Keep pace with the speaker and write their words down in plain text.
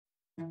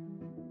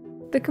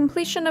The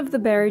completion of the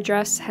berry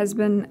dress has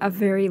been a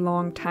very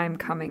long time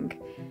coming,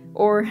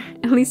 or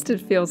at least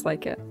it feels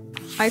like it.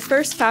 I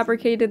first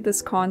fabricated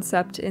this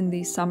concept in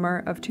the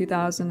summer of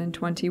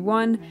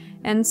 2021,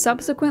 and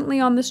subsequently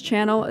on this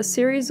channel a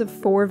series of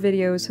 4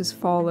 videos has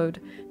followed,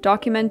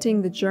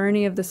 documenting the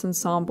journey of this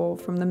ensemble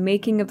from the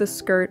making of the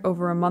skirt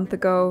over a month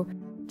ago,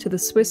 to the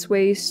Swiss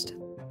waist,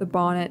 the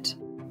bonnet,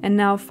 and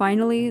now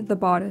finally the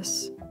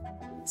bodice.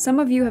 Some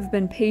of you have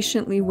been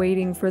patiently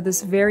waiting for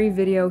this very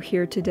video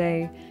here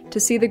today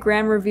to see the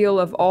grand reveal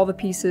of all the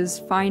pieces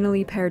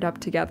finally paired up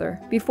together.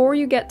 Before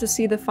you get to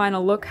see the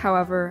final look,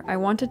 however, I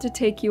wanted to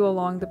take you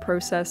along the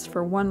process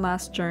for one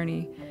last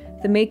journey,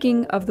 the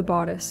making of the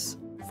bodice.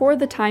 For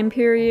the time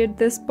period,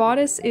 this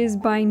bodice is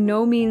by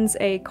no means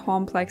a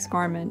complex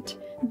garment,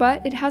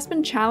 but it has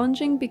been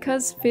challenging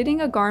because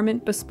fitting a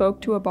garment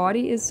bespoke to a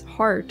body is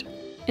hard.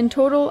 In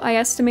total, I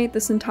estimate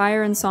this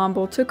entire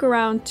ensemble took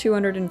around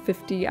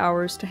 250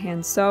 hours to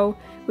hand sew,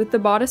 with the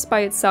bodice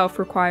by itself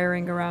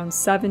requiring around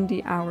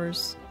 70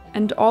 hours.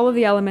 And all of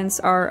the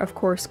elements are, of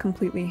course,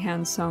 completely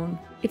hand sewn.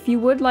 If you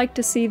would like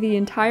to see the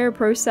entire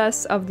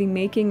process of the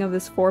making of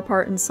this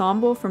 4-part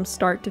ensemble from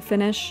start to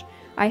finish,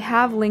 I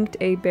have linked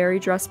a berry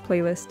dress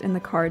playlist in the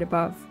card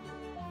above.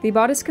 The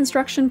bodice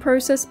construction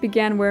process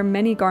began where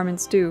many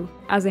garments do,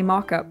 as a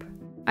mock-up.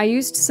 I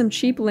used some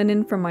cheap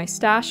linen from my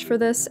stash for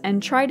this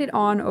and tried it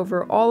on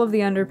over all of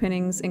the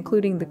underpinnings,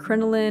 including the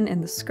crinoline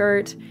and the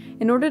skirt,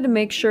 in order to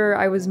make sure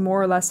I was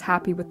more or less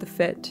happy with the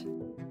fit.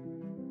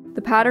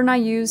 The pattern I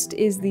used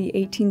is the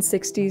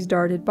 1860s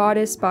darted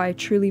bodice by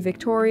Truly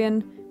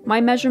Victorian.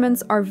 My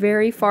measurements are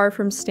very far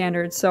from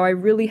standard, so I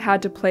really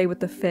had to play with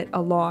the fit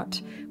a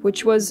lot,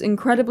 which was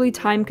incredibly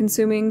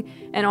time-consuming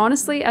and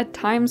honestly at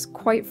times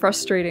quite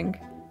frustrating.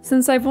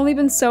 Since I've only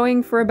been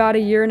sewing for about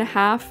 1.5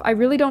 years, I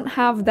really don't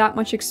have that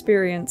much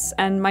experience,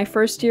 and my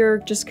first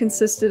year just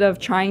consisted of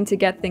trying to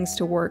get things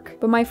to work.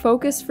 But my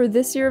focus for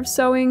this year of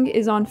sewing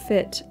is on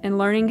fit and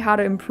learning how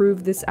to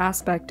improve this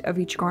aspect of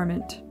each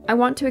garment. I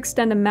want to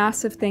extend a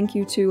massive thank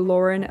you to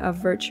Lauren of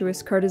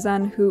Virtuous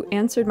Courtesan, who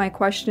answered my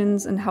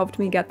questions and helped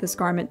me get this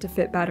garment to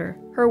fit better.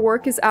 Her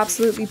work is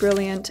absolutely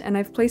brilliant, and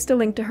I've placed a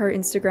link to her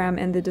Instagram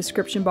in the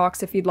description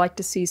box if you'd like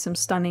to see some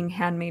stunning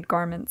handmade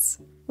garments.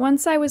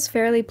 Once I was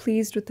fairly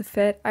pleased with the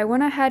fit, I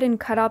went ahead and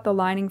cut out the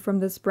lining from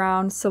this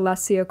brown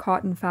Silesia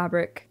cotton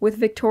fabric. With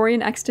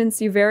Victorian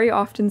extants, you very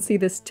often see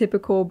this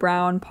typical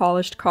brown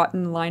polished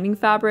cotton lining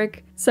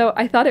fabric, so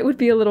I thought it would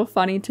be a little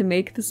funny to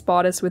make this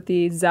bodice with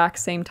the exact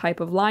same type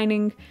of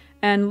lining,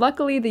 and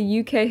luckily the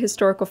UK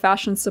historical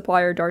fashion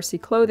supplier Darcy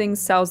Clothing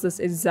sells this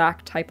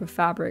exact type of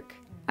fabric.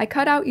 I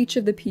cut out each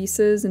of the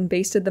pieces and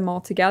basted them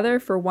all together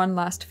for one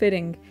last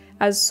fitting,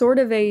 as sort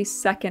of a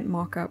second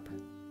mock-up.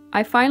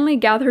 I finally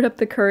gathered up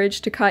the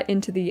courage to cut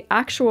into the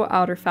actual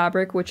outer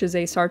fabric, which is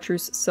a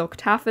chartreuse silk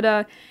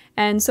taffeta,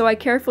 and so I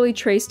carefully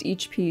traced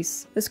each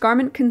piece. This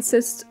garment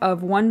consists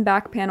of 1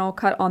 back panel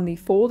cut on the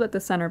fold at the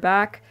center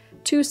back,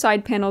 2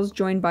 side panels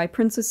joined by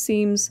princess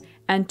seams,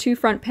 and 2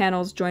 front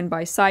panels joined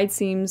by side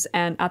seams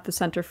and at the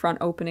center front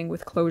opening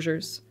with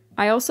closures.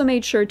 I also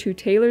made sure to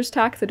tailor's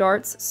tack the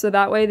darts so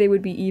that way they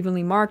would be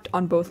evenly marked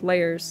on both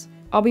layers.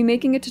 I'll be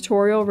making a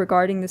tutorial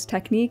regarding this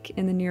technique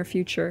in the near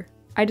future.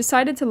 I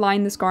decided to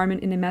line this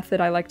garment in a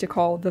method I like to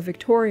call the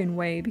Victorian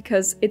way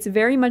because it's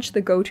very much the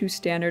go-to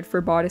standard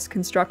for bodice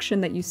construction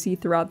that you see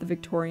throughout the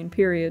Victorian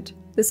period.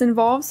 This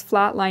involves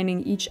flat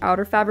lining each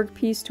outer fabric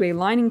piece to a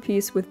lining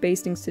piece with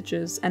basting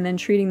stitches and then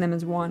treating them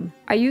as one.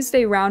 I used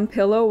a round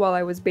pillow while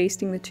I was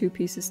basting the 2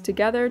 pieces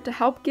together to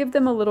help give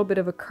them a little bit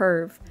of a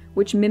curve,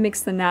 which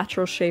mimics the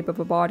natural shape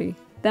of a body.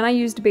 Then I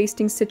used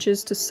basting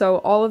stitches to sew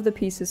all of the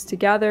pieces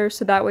together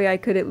so that way I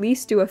could at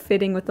least do a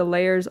fitting with the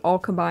layers all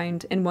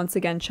combined and once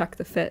again check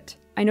the fit.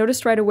 I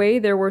noticed right away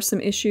there were some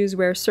issues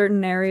where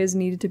certain areas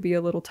needed to be a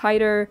little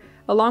tighter,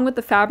 along with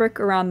the fabric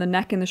around the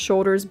neck and the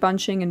shoulders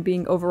bunching and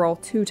being overall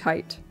too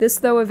tight. This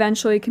though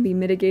eventually can be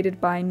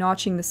mitigated by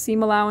notching the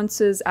seam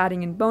allowances,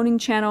 adding in boning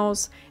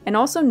channels, and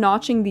also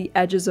notching the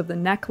edges of the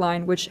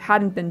neckline, which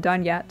hadn't been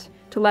done yet,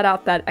 to let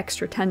out that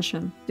extra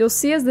tension. You'll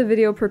see as the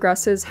video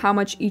progresses how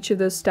much each of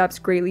those steps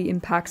greatly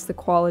impacts the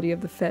quality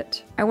of the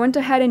fit. I went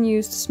ahead and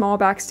used small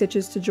back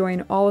stitches to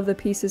join all of the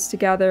pieces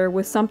together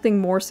with something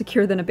more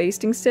secure than a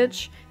basting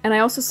stitch, and I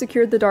also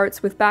secured the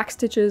darts with back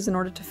stitches in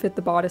order to fit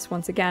the bodice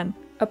once again.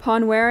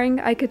 Upon wearing,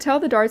 I could tell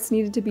the darts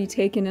needed to be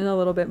taken in a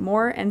little bit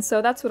more, and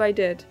so that's what I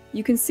did.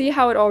 You can see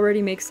how it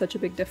already makes such a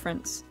big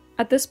difference.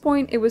 At this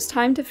point, it was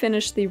time to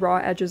finish the raw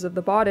edges of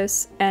the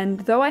bodice,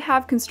 and though I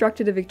have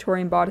constructed a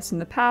Victorian bodice in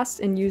the past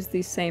and used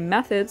these same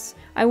methods,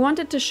 I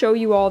wanted to show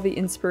you all the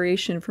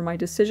inspiration for my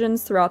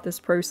decisions throughout this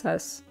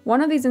process.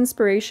 One of these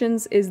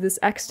inspirations is this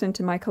extant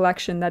in my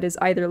collection that is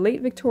either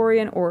late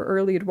Victorian or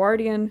early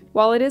Edwardian.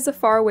 While it is a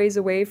far ways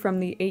away from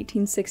the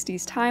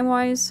 1860s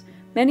time-wise,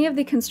 many of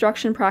the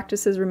construction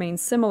practices remain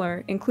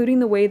similar, including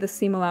the way the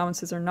seam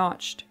allowances are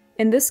notched.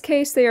 In this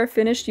case, they are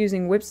finished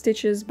using whip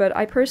stitches, but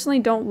I personally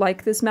don't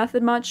like this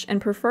method much and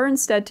prefer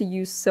instead to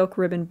use silk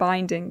ribbon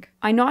binding.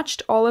 I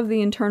notched all of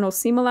the internal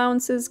seam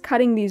allowances,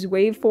 cutting these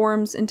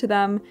waveforms into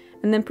them,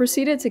 and then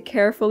proceeded to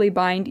carefully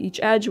bind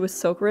each edge with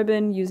silk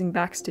ribbon using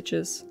back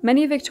stitches.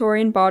 Many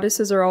Victorian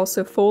bodices are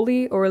also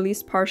fully or at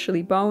least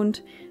partially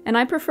boned, and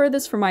I prefer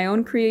this for my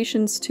own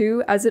creations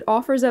too, as it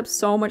offers up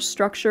so much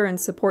structure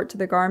and support to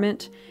the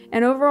garment,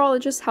 and overall it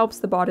just helps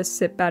the bodice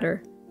sit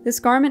better. This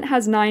garment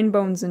has 9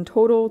 bones in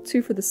total,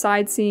 2 for the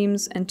side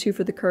seams and 2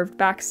 for the curved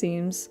back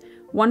seams,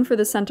 1 for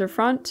the center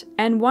front,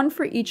 and 1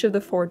 for each of the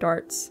 4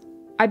 darts.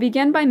 I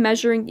began by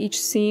measuring each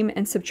seam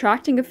and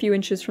subtracting a few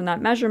inches from that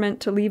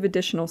measurement to leave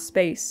additional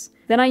space.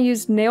 Then I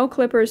used nail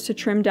clippers to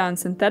trim down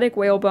synthetic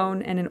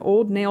whalebone and an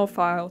old nail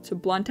file to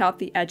blunt out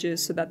the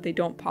edges so that they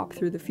don't pop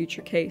through the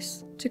future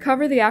case. To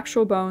cover the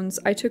actual bones,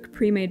 I took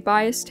pre-made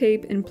bias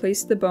tape and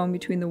placed the bone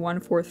between the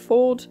 1/4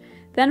 fold,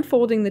 then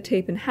folding the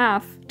tape in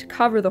half to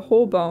cover the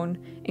whole bone,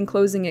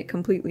 enclosing it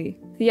completely.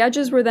 The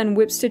edges were then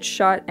whip stitched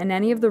shut and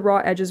any of the raw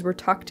edges were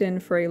tucked in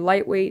for a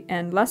lightweight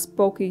and less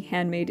bulky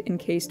handmade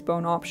encased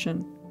bone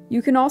option.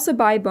 You can also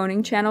buy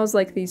boning channels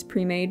like these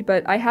pre-made,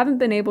 but I haven't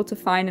been able to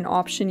find an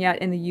option yet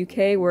in the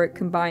UK where it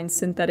combines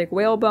synthetic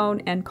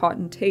whalebone and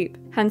cotton tape,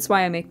 hence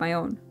why I make my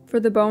own. For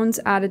the bones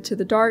added to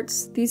the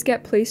darts, these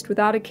get placed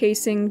without a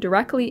casing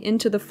directly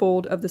into the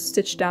fold of the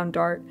stitched down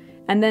dart,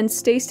 and then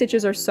stay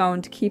stitches are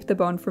sewn to keep the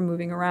bone from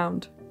moving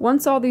around.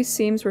 Once all these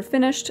seams were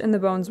finished and the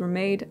bones were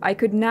made, I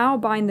could now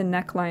bind the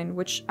neckline,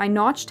 which I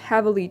notched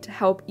heavily to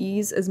help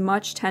ease as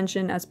much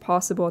tension as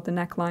possible at the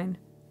neckline.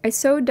 I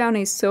sewed down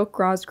a silk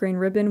grosgrain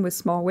ribbon with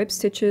small whip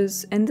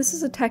stitches, and this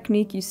is a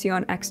technique you see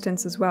on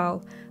extants as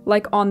well,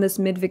 like on this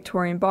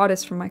mid-Victorian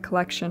bodice from my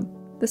collection.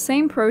 The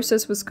same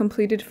process was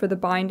completed for the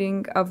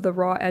binding of the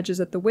raw edges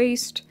at the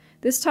waist,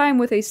 this time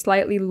with a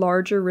slightly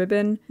larger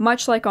ribbon,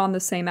 much like on the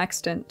same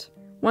extant.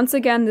 Once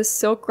again, this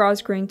silk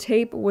grosgrain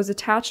tape was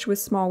attached with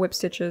small whip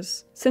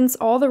stitches. Since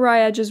all the raw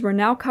edges were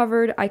now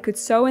covered, I could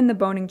sew in the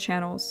boning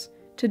channels.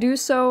 To do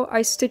so,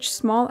 I stitched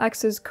small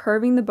X's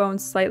curving the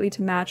bones slightly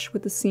to match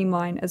with the seam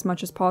line as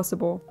much as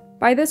possible.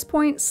 By this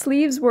point,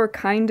 sleeves were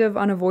kind of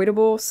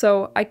unavoidable,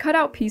 so I cut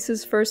out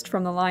pieces first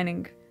from the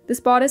lining. This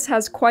bodice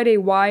has quite a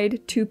wide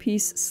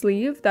 2-piece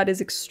sleeve that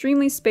is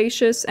extremely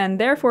spacious and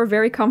therefore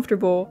very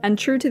comfortable, and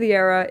true to the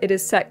era, it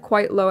is set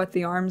quite low at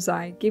the arm's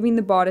eye, giving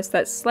the bodice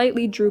that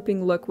slightly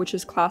drooping look which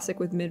is classic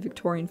with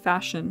mid-Victorian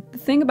fashion. The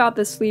thing about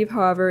this sleeve,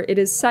 however, it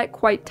is set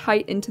quite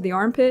tight into the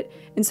armpit,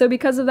 and so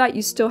because of that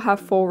you still have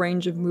full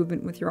range of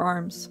movement with your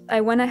arms. I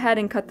went ahead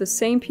and cut the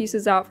same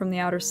pieces out from the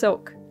outer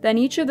silk. Then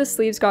each of the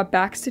sleeves got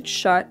backstitched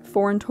shut,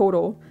 4 in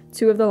total,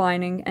 2 of the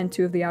lining and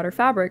 2 of the outer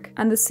fabric,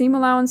 and the seam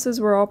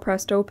allowances were all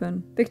pressed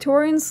open.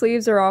 Victorian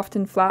sleeves are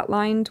often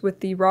flat-lined with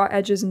the raw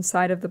edges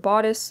inside of the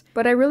bodice,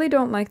 but I really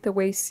don't like the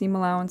way seam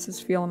allowances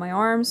feel on my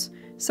arms,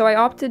 so I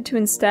opted to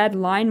instead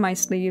line my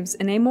sleeves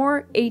in a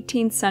more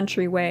 18th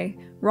century way,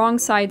 wrong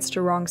sides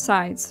to wrong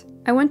sides.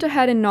 I went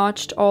ahead and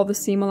notched all the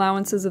seam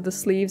allowances of the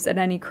sleeves at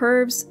any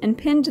curves and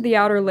pinned the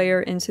outer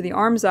layer into the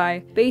arm's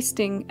eye,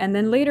 basting, and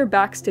then later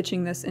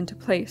backstitching this into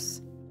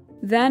place.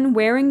 Then,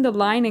 wearing the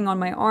lining on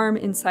my arm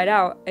inside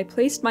out, I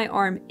placed my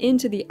arm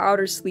into the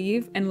outer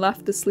sleeve and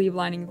left the sleeve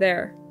lining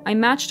there. I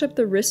matched up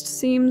the wrist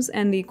seams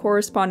and the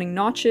corresponding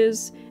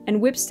notches, and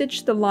whip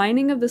stitched the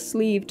lining of the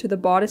sleeve to the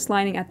bodice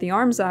lining at the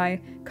arm's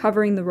eye,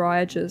 covering the raw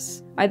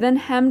edges. I then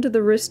hemmed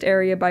the wrist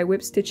area by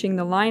whip stitching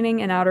the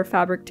lining and outer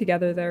fabric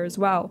together there as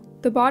well.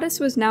 The bodice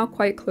was now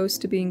quite close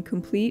to being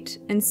complete,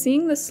 and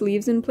seeing the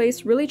sleeves in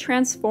place really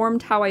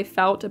transformed how I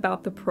felt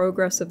about the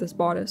progress of this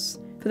bodice.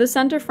 For the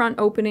center front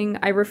opening,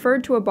 I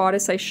referred to a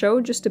bodice I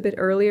showed just a bit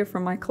earlier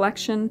from my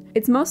collection.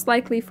 It's most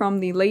likely from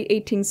the late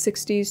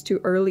 1860s to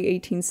early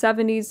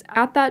 1870s,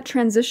 at that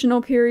transitional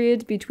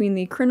period between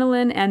the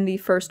crinoline and the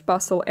first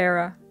bustle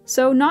era.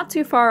 So not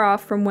too far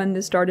off from when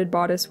this darted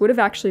bodice would have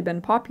actually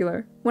been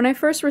popular. When I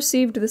first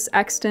received this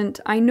extant,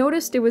 I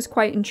noticed it was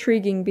quite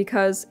intriguing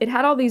because it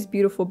had all these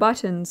beautiful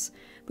buttons,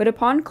 but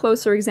upon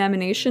closer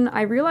examination,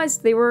 I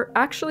realized they were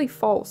actually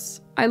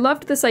false. I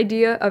loved this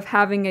idea of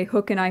having a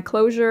hook and eye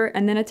closure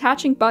and then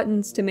attaching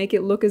buttons to make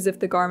it look as if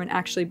the garment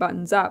actually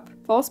buttons up.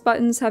 False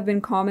buttons have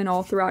been common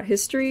all throughout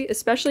history,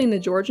 especially in the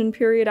Georgian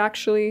period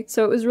actually,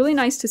 so it was really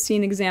nice to see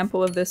an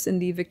example of this in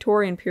the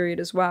Victorian period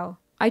as well.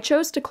 I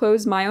chose to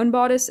close my own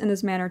bodice in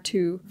this manner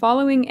too,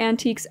 following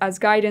antiques as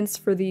guidance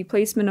for the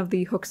placement of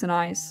the hooks and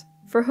eyes.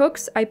 For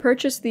hooks, I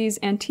purchased these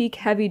antique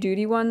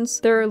heavy-duty ones.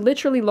 They're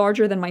literally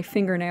larger than my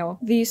fingernail.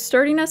 The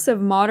sturdiness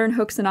of modern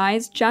hooks and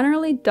eyes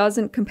generally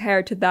doesn't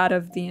compare to that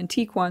of the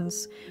antique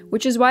ones,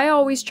 which is why I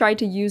always try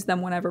to use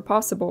them whenever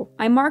possible.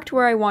 I marked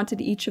where I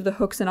wanted each of the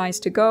hooks and eyes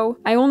to go.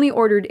 I only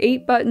ordered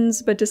 8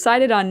 buttons, but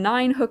decided on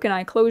 9 hook and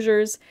eye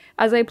closures,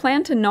 as I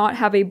plan to not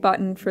have a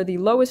button for the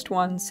lowest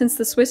one, since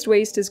the Swiss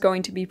waist is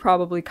going to be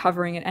probably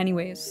covering it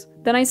anyways.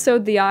 Then I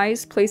sewed the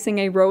eyes, placing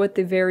a row at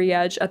the very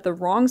edge at the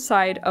wrong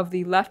side of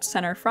the left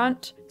center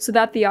front, so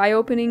that the eye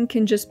opening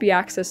can just be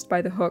accessed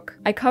by the hook.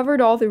 I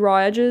covered all the raw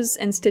edges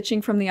and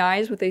stitching from the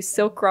eyes with a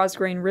silk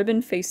grosgrain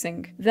ribbon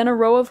facing. Then a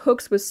row of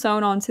hooks was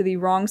sewn onto the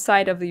wrong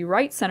side of the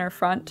right center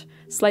front,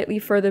 slightly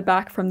further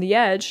back from the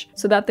edge,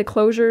 so that the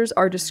closures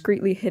are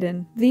discreetly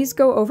hidden. These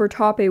go over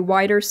top a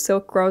wider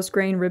silk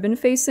grosgrain ribbon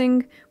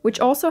facing, which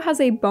also has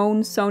a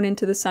bone sewn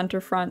into the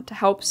center front to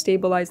help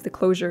stabilize the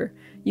closure.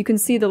 You can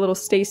see the little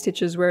stay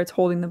stitches where it's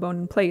holding the bone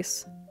in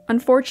place.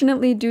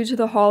 Unfortunately, due to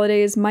the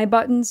holidays, my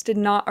buttons did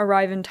not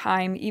arrive in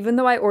time, even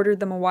though I ordered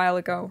them a while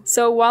ago.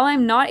 So while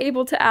I'm not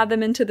able to add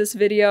them into this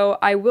video,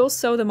 I will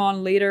sew them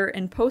on later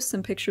and post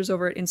some pictures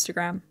over at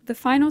Instagram. The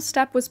final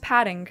step was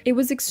padding. It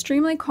was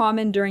extremely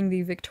common during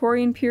the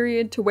Victorian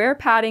period to wear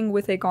padding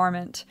with a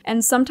garment,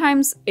 and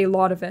sometimes a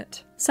lot of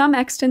it. Some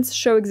extants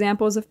show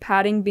examples of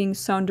padding being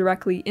sewn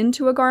directly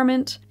into a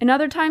garment, and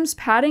other times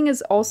padding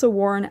is also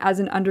worn as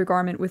an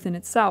undergarment within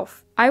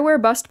itself. I wear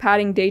bust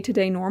padding day to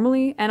day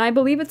normally, and I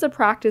believe it's a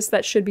practice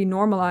that should be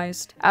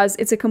normalized, as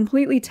it's a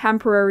completely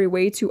temporary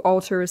way to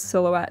alter a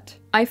silhouette.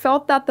 I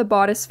felt that the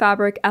bodice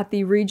fabric at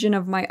the region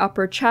of my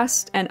upper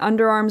chest and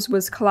underarms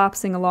was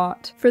collapsing a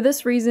lot. For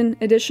this reason,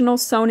 additional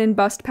sewn-in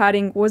bust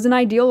padding was an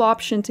ideal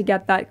option to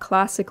get that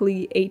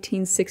classically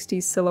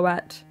 1860s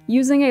silhouette.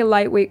 Using a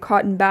lightweight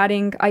cotton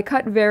batting, I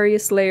cut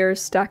various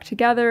layers stacked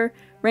together,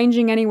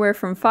 ranging anywhere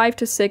from 5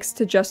 to 6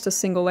 to just a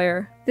single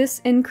layer.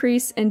 This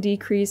increase and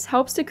decrease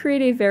helps to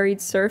create a varied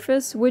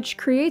surface, which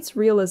creates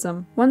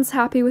realism. Once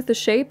happy with the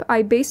shape,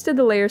 I basted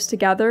the layers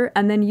together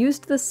and then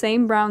used the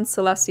same brown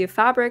Celestia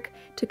fabric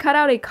to cut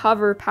out a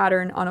cover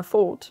pattern on a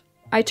fold.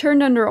 I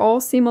turned under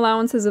all seam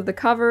allowances of the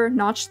cover,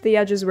 notched the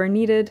edges where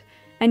needed,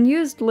 and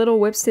used little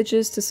whip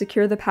stitches to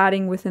secure the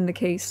padding within the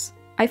case.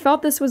 I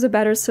felt this was a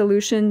better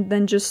solution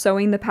than just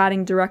sewing the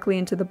padding directly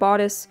into the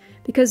bodice,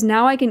 because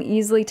now I can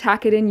easily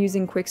tack it in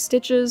using quick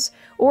stitches,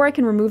 or I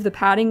can remove the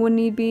padding when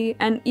need be,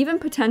 and even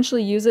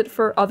potentially use it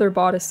for other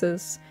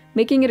bodices,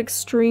 making it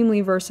extremely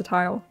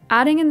versatile.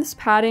 Adding in this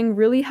padding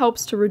really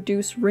helps to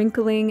reduce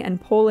wrinkling and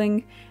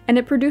pulling, and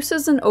it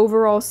produces an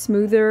overall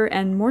smoother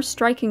and more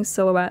striking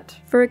silhouette.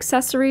 For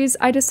accessories,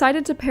 I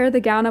decided to pair the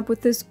gown up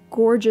with this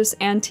gorgeous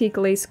antique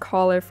lace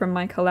collar from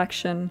my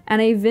collection,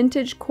 and a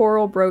vintage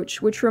coral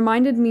brooch which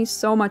reminded me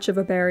so much of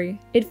a berry.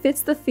 It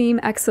fits the theme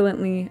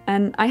excellently,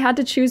 and I had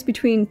to choose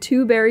between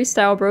two berry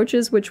style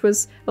brooches, which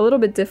was a little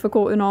bit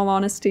difficult in all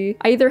honesty.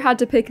 I either had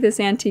to pick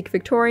this antique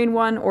Victorian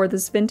one or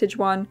this vintage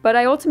one, but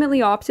I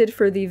ultimately opted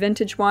for the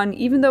vintage one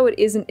even though it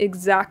isn't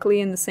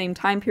exactly in the same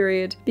time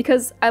period,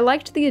 because I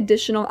liked the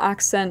additional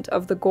accent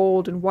of the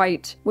gold and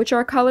white, which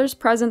are colors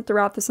present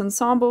throughout this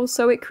ensemble,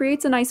 so it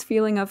creates a nice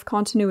feeling of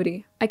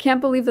continuity. I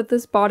can't believe that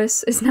this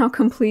bodice is now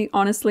complete,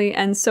 honestly,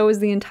 and so is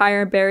the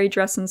entire berry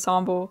dress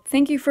ensemble.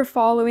 Thank you for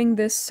following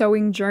this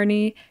sewing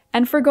journey,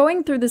 and for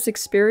going through this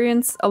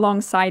experience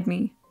alongside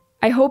me.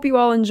 I hope you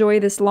all enjoy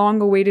this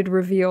long-awaited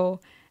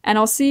reveal, and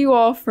I'll see you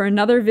all for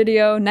another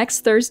video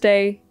next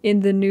Thursday in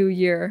the new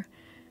year.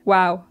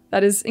 Wow,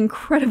 that is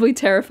incredibly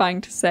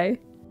terrifying to say.